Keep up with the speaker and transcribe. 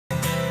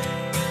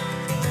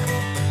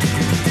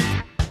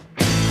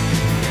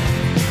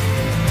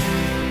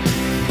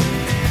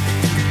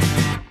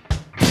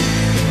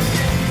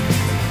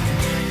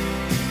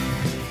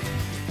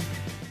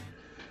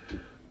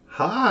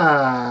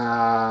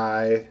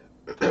Hi.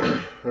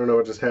 I don't know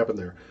what just happened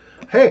there.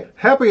 Hey,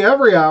 happy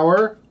every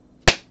hour.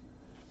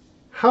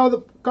 How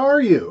the fuck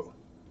are you?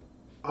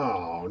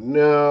 Oh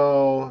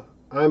no,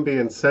 I'm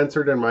being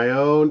censored in my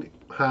own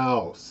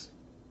house.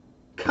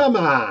 Come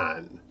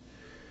on.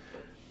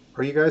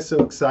 Are you guys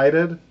so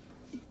excited?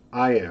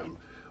 I am.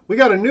 We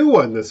got a new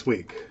one this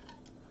week.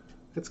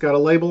 It's got a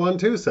label on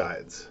two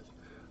sides.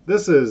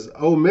 This is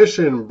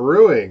Omission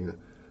Brewing.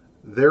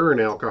 They're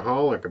an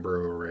alcoholic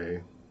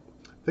brewery.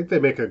 I think they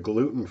make a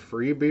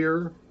gluten-free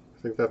beer.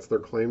 I think that's their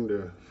claim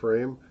to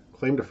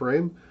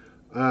fame.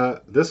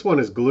 This one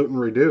is gluten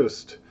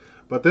reduced,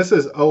 but this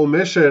is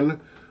Omission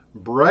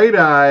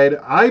Bright-Eyed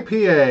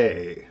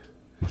IPA.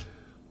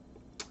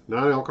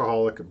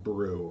 Non-alcoholic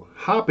brew.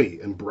 Hoppy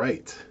and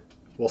bright.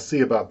 We'll see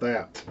about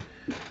that.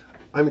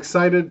 I'm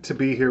excited to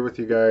be here with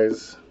you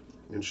guys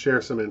and share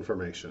some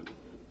information.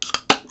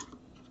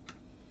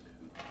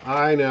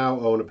 I now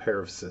own a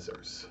pair of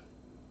scissors.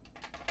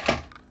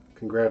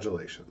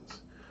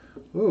 Congratulations.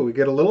 Ooh, we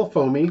get a little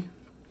foamy.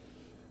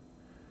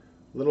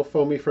 Little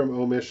foamy from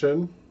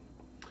Omission.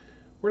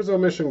 Where does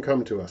Omission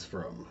come to us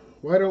from?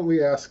 Why don't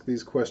we ask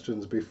these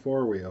questions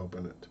before we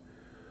open it?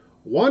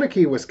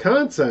 Waunakee,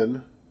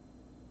 Wisconsin.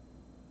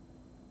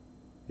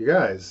 You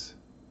guys,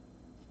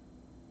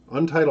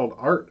 Untitled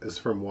Art is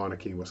from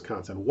Waunakee,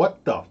 Wisconsin.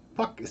 What the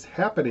fuck is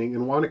happening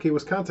in Waunakee,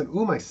 Wisconsin?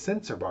 Ooh, my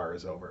censor bar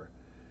is over.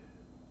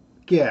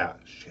 Yeah,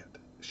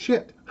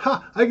 shit.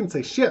 Ha, I can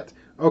say shit.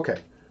 Okay,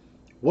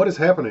 what is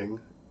happening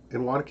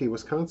in Waunakee,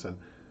 Wisconsin?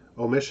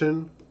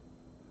 Omission,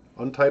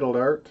 Untitled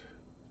Art,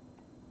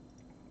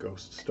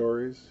 Ghost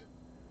Stories.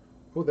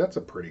 Oh, that's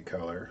a pretty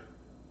color.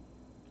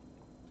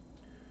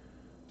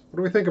 What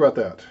do we think about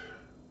that?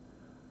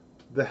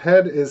 The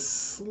head is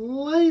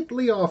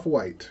slightly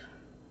off-white.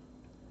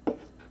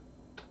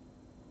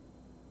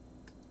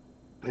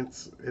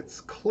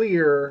 It's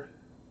clear.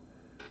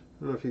 I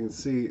don't know if you can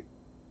see.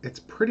 It's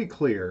pretty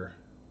clear,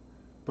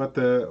 but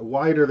the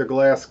wider the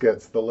glass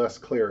gets, the less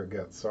clear it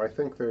gets. So I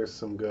think there's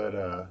some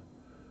good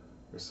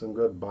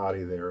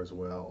body there as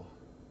well.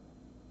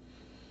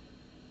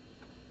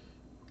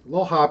 A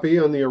little hoppy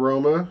on the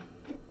aroma.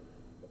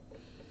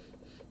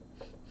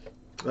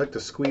 I like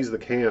to squeeze the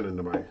can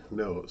into my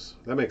nose.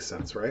 That makes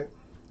sense, right?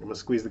 I'm gonna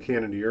squeeze the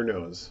can into your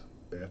nose,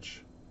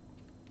 bitch.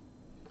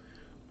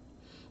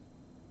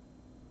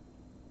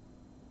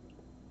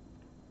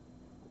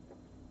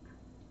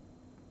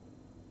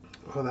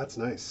 Oh, that's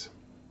nice.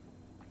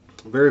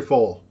 Very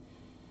full.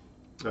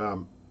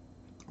 The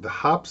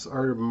hops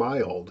are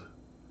mild.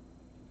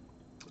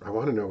 I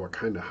want to know what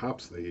kind of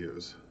hops they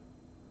use.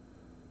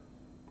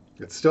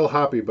 It's still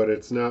hoppy, but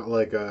it's not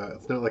like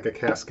a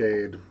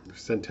Cascade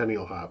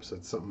Centennial hops.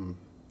 It's something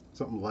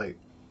light,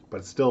 but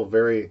it's still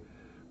very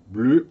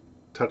bloop,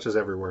 touches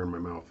everywhere in my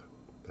mouth.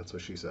 That's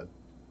what she said.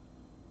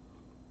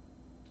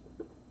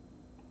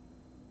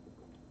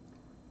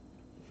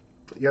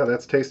 Yeah,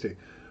 that's tasty.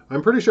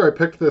 I'm pretty sure I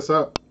picked this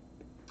up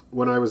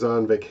when I was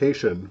on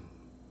vacation,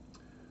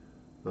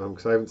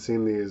 because I haven't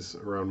seen these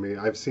around me.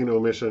 I've seen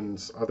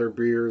Omission's other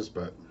beers,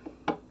 but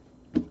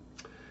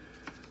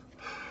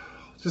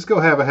just go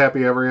have a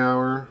happy every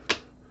hour.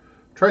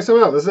 Try some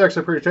out. This is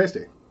actually pretty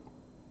tasty.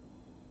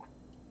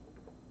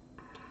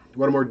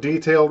 Want a more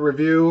detailed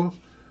review? A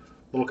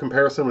little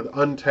comparison with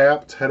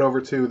Untapped? Head over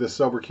to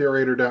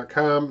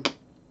thesobercurator.com.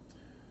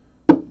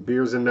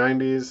 Beers in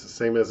 90s,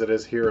 same as it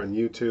is here on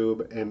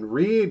YouTube, and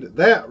read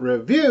that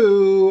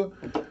review.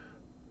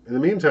 In the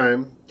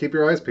meantime, keep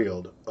your eyes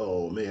peeled.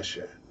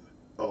 Omission.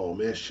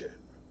 Omission.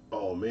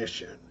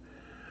 Omission.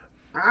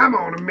 I'm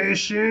on a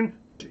mission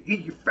to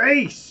eat your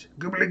face.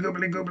 Goobly,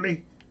 goobly,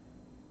 goobly.